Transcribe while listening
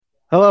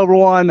Hello,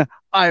 everyone.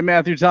 I'm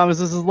Matthew Thomas.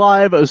 This is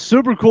live, a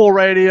super cool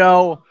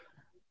radio,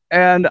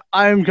 and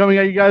I'm coming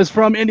at you guys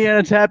from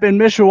Indiana Tap in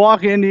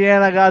Mishawaka,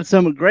 Indiana. I got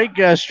some great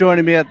guests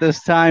joining me at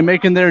this time,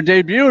 making their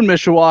debut in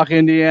Mishawaka,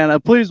 Indiana.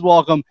 Please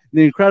welcome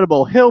the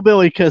incredible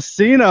Hillbilly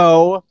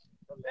Casino.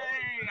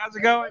 Hey, how's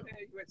it going?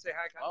 Hey, you want to say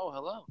hi? Oh,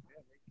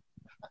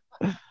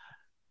 hello.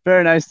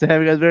 Very nice to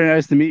have you guys. Very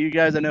nice to meet you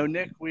guys. I know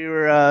Nick, we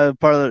were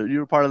you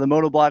were part of the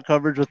Motoblock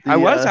coverage with the. I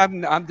was.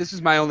 This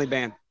is my only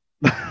band.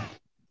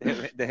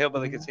 The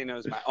Hillbilly Casino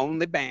is my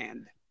only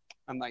band.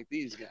 Unlike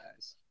these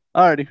guys.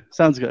 Alrighty,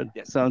 sounds good.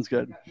 Yes. Sounds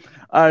good.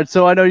 All right,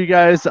 so I know you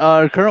guys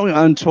are currently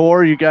on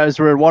tour. You guys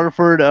were at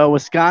Waterford,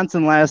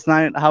 Wisconsin last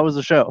night. How was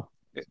the show?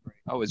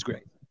 Oh, it was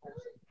great.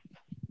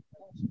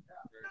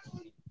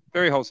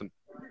 Very wholesome.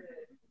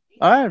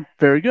 All right,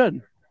 very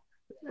good.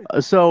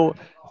 So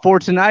for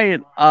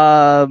tonight,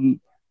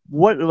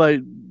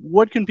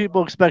 what can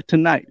people expect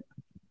tonight?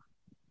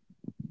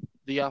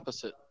 The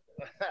opposite.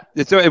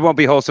 It won't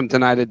be wholesome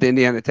tonight at the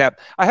Indiana Tap.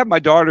 I have my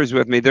daughters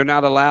with me. They're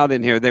not allowed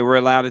in here. They were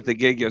allowed at the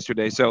gig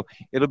yesterday. So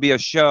it'll be a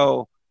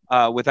show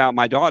without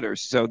my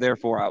daughters. So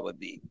therefore I would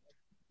be,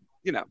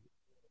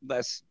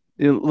 less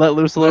You let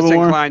loose a little less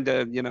more. inclined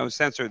to,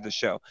 censor the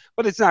show.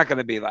 But it's not going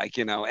to be like,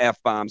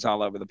 F-bombs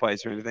all over the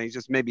place or anything. It's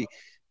just maybe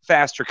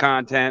faster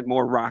content,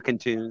 more rockin'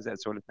 tunes,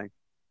 that sort of thing.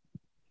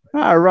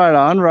 All right,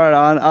 right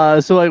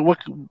on. So like, what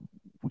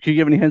can you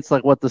give any hints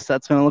like what the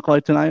set's gonna look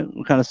like tonight?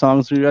 What kind of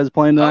songs are you guys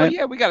playing Oh, tonight?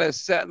 yeah, we got a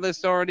set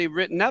list already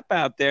written up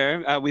out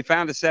there. We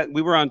found a set.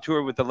 We were on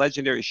tour with the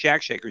legendary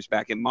Shack Shakers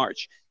back in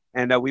March,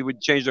 and we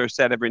would change our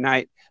set every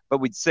night,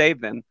 but we'd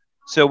save them.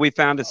 So we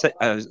found a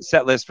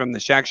set list from the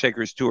Shack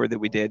Shakers tour that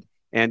we did,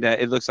 and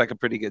it looks like a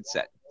pretty good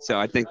set. So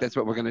I think that's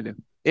what we're going to do.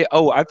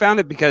 I found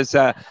it because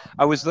I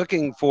was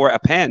looking for a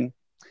pen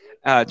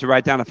to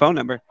write down a phone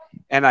number,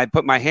 and I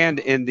put my hand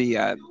in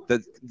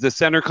the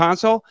center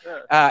console,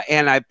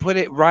 and I put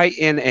it right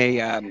in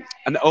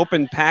an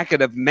open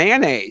packet of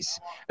mayonnaise.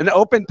 An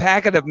open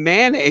packet of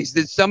mayonnaise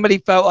that somebody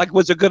felt like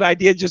was a good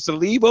idea just to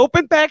leave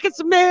open packets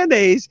of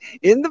mayonnaise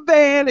in the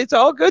van. It's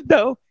all good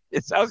though.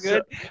 It's all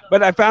good.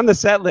 But I found the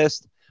set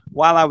list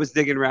while I was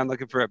digging around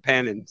looking for a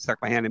pen and stuck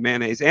my hand in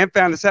mayonnaise and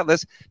found the set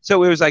list.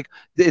 So it was like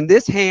in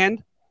this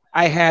hand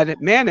I had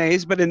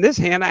mayonnaise, but in this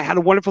hand, I had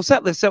a wonderful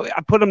set list. So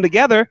I put them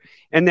together,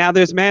 and now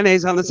there's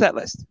mayonnaise on the set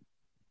list.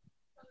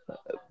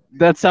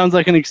 That sounds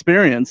like an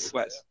experience.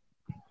 Wes.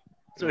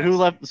 So who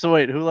left? So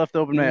wait, who left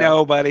open mail?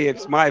 Nobody.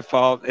 It's my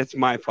fault. It's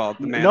my fault.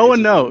 The No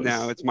one knows.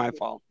 No, it's my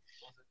fault.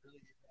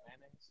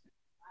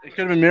 It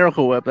could have been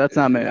Miracle Whip. That's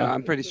not mayo. No,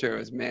 I'm pretty sure it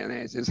was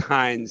mayonnaise. It was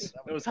Heinz.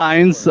 It was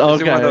Heinz. It was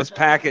in Okay. one of those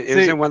packets. It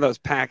was in one of those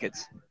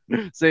packets.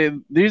 See,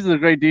 these are the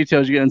great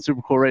details you get in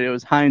Super Cool Radio. It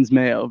was Heinz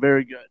mayo.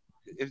 Very good.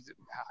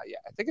 Yeah,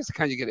 I think it's the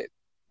kind you get at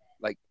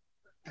like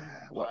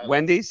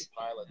Wendy's.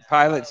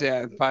 Pilots,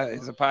 yeah.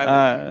 It's a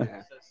pilot.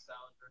 Yeah.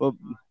 Well,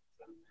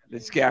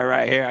 This guy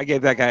right here. I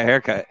gave that guy a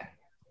haircut.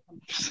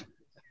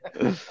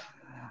 all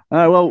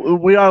right. Well,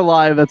 we are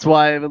live. That's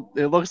why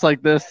it looks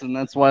like this, and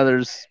that's why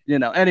there's,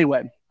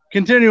 Anyway,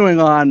 continuing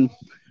on.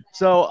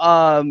 So,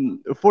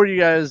 for you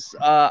guys,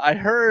 I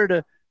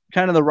heard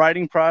kind of the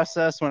writing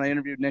process when I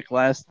interviewed Nick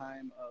last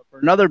time for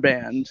another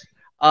band.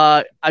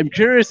 I'm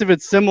curious if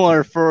it's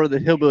similar for the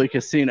Hillbilly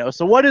Casino.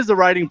 So what is the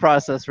writing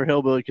process for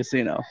Hillbilly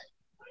Casino?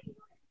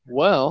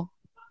 Well,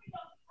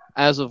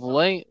 as of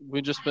late,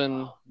 we've just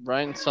been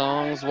writing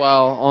songs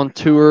while on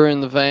tour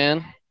in the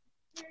van.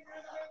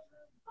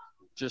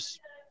 Just,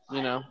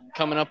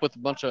 coming up with a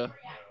bunch of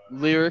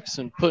lyrics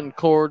and putting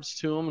chords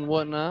to them and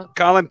whatnot.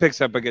 Colin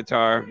picks up a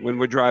guitar when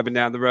we're driving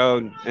down the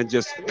road and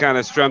just kind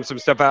of strum some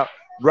stuff out.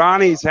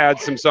 Ronnie's had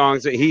some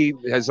songs that he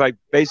has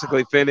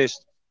basically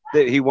finished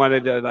that he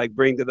wanted to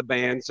bring to the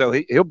band. So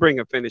he'll bring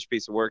a finished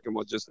piece of work and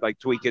we'll just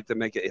tweak it to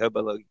make it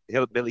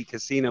Hillbilly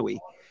Casino-y.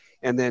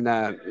 And then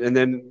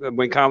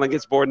when Colin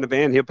gets bored in the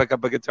van, he'll pick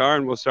up a guitar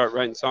and we'll start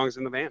writing songs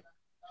in the van.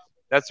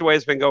 That's the way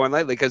it's been going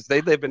lately because they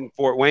live in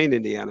Fort Wayne,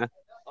 Indiana,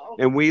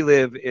 and we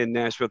live in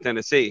Nashville,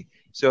 Tennessee.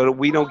 So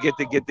we don't get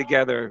to get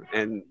together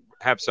and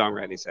have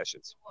songwriting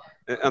sessions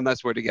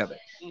unless we're together,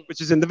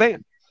 which is in the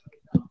van.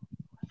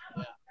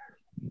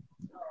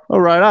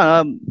 All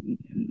right.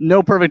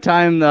 No perfect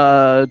time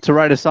to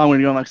write a song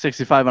when you're going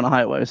 65 on a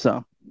highway.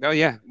 So. Oh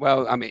yeah.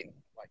 Well, I mean,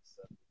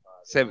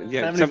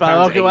 75.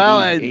 Okay. 80,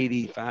 Well,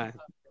 85.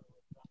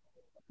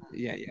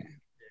 Yeah.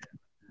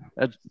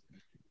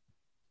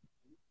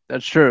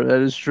 That's true.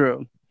 That is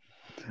true.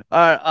 All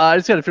right. I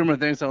just got a few more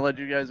things. So I'll let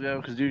you guys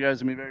go because you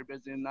guys are gonna be very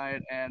busy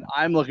tonight, and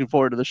I'm looking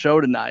forward to the show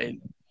tonight.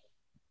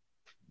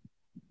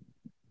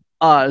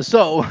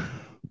 So.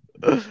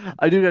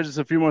 I do got just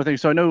a few more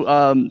things. So I know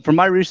from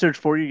my research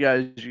for you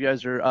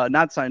guys are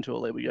not signed to a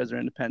label. You guys are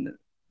independent.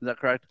 Is that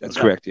correct? That's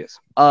correct, yes.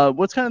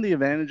 What's kind of the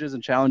advantages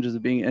and challenges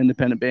of being an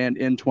independent band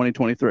in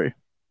 2023?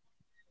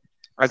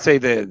 I'd say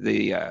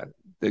the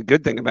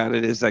good thing about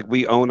it is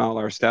we own all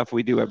our stuff.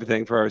 We do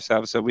everything for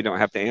ourselves, so we don't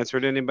have to answer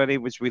to anybody,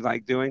 which we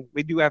like doing.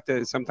 We do have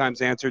to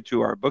sometimes answer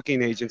to our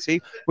booking agency,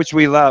 which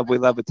we love. We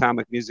love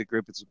Atomic Music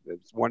Group. It's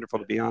wonderful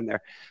to be on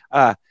there.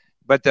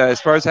 But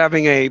as far as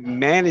having a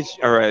managed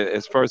or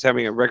as far as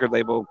having a record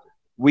label,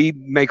 we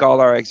make all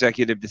our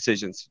executive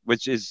decisions,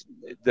 which is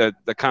the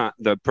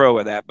pro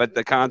of that. But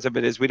the cons of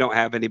it is we don't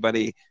have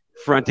anybody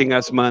fronting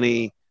us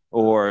money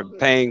or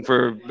paying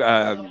for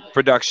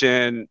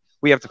production.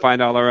 We have to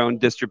find all our own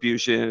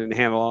distribution and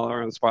handle all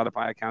our own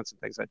Spotify accounts and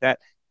things like that.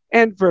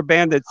 And for a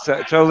band that's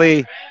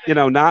totally,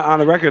 not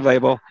on a record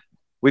label,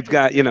 we've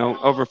got,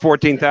 over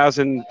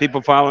 14,000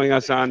 people following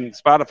us on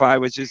Spotify,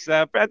 which is,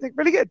 I think,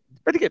 pretty good.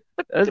 Pretty good.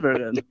 That's very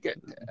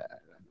good.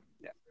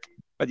 Yeah.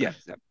 But yeah.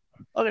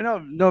 Okay,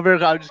 no, very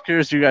good. I'm just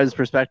curious your guys'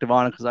 perspective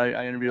on it because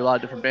I interview a lot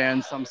of different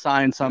bands, some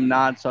signed, some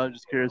not. So I'm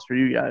just curious for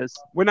you guys.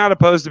 We're not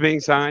opposed to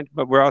being signed,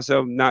 but we're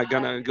also not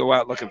going to go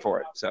out looking for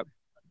it. So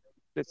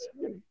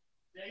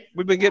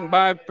we've been getting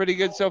by pretty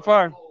good so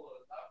far.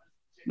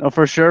 No,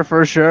 for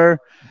sure.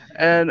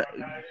 And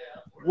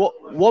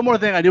one more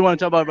thing I do want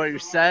to talk about your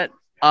set.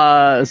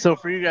 So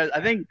for you guys,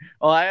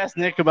 I asked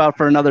Nick about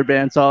for another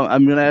band, so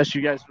I'm going to ask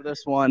you guys for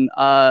this one.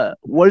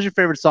 What is your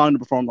favorite song to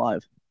perform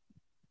live?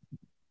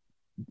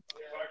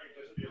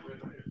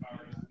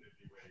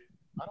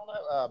 I don't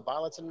know.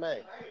 Violence in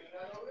May.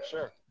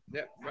 Sure.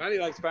 Yeah, Ronnie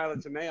likes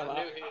Violence in May a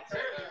lot.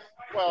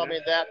 Well, I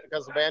mean that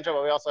because the banjo,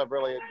 but we also have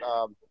really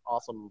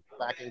awesome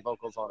backing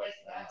vocals on it.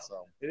 And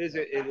so it is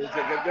a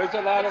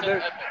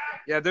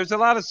good. There's a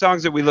lot of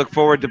songs that we look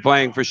forward to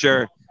playing for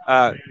sure. Two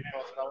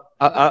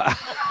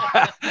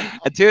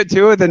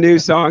of the new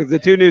songs, the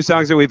two new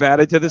songs that we've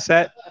added to the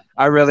set,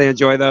 I really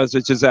enjoy those,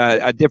 which is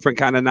a different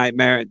kind of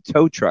nightmare and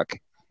tow truck,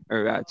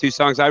 or two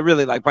songs I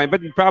really like playing, but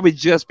probably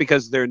just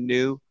because they're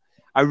new.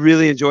 I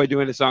really enjoy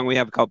doing a song we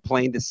have called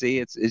Plain to See.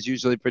 It's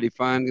usually pretty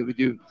fun. We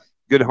do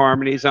good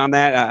harmonies on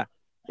that.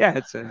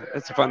 It's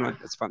a fun one.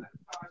 It's fun.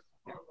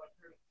 Yeah.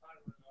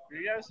 For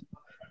you guys?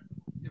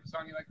 You have a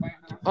song you like playing?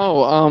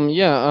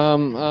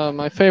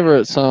 My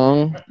favorite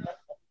song,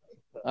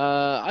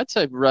 I'd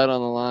say Red on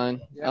the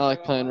Line. I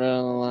like playing Red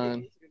on the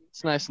Line.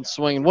 It's nice and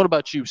swinging. What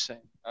about you, Sam?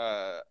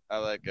 I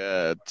like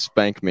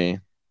Spank Me.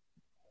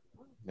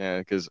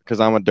 Yeah,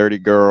 because I'm a dirty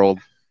girl.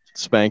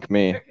 Spank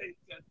Me.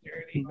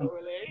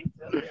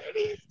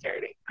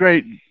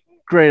 Great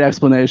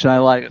explanation. I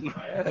like it.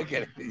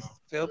 Okay, he's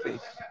filthy.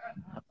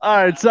 All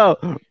right, so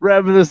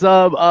wrapping this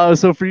up.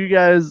 So for you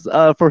guys,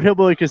 for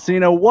Hillbilly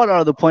Casino, what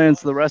are the plans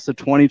for the rest of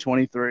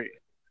 2023?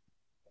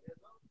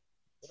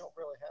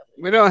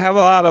 We don't have a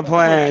lot of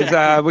plans.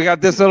 We got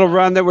this little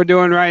run that we're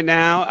doing right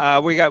now.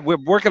 We're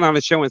working on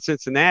a show in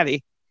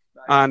Cincinnati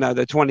on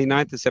the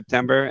 29th of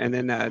September, and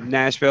then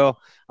Nashville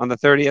on the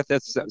 30th.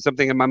 That's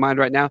something in my mind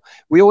right now.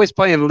 We always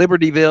play in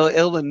Libertyville,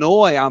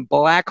 Illinois on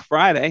Black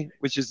Friday,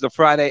 which is the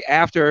Friday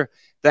after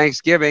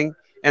Thanksgiving.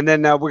 And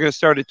then we're going to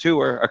start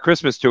a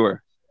Christmas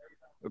tour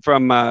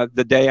from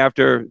the day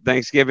after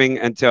Thanksgiving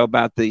until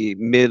about the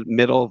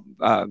middle,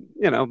 about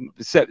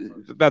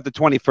the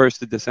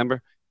 21st of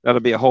December.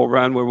 That'll be a whole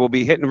run where we'll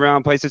be hitting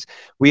around places.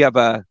 We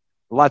have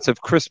lots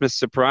of Christmas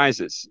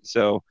surprises.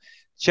 So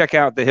check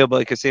out the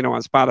Hillbilly Casino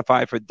on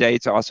Spotify for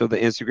dates. Also, the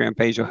Instagram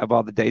page will have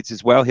all the dates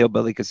as well.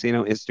 Hillbilly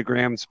Casino,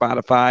 Instagram,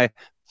 Spotify,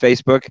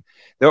 Facebook.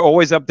 They're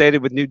always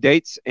updated with new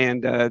dates,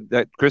 and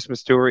that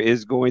Christmas tour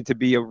is going to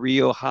be a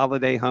real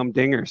holiday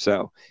humdinger.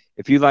 So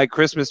if you like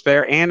Christmas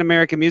fair and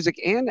American music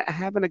and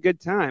having a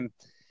good time,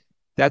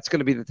 that's going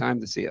to be the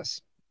time to see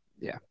us.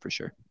 Yeah, for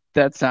sure.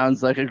 That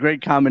sounds like a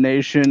great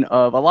combination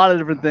of a lot of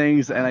different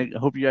things, and I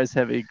hope you guys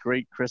have a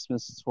great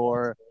Christmas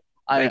tour.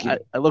 I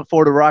look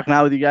forward to rocking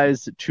out with you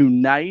guys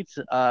tonight.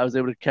 I was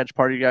able to catch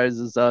part of you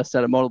guys'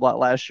 set at Motorblock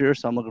last year,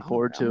 so I'm looking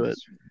forward to it.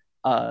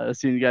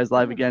 Seeing you guys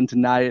live again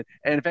tonight.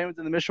 And if anyone's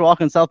in the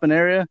Mishawaka and South Bend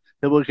area,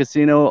 Hillbilly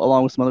Casino,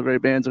 along with some other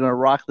great bands, are going to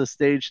rock the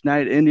stage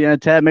tonight. Indiana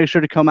Tab, make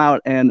sure to come out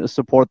and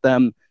support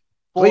them.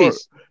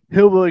 Please.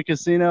 Hillbilly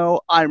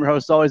Casino, I'm your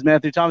host, always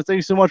Matthew Thomas. Thank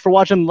you so much for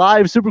watching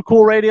live Super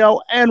Cool Radio.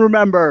 And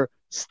remember,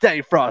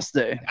 stay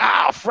frosty.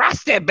 Oh,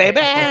 frosty, baby.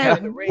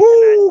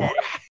 Woo!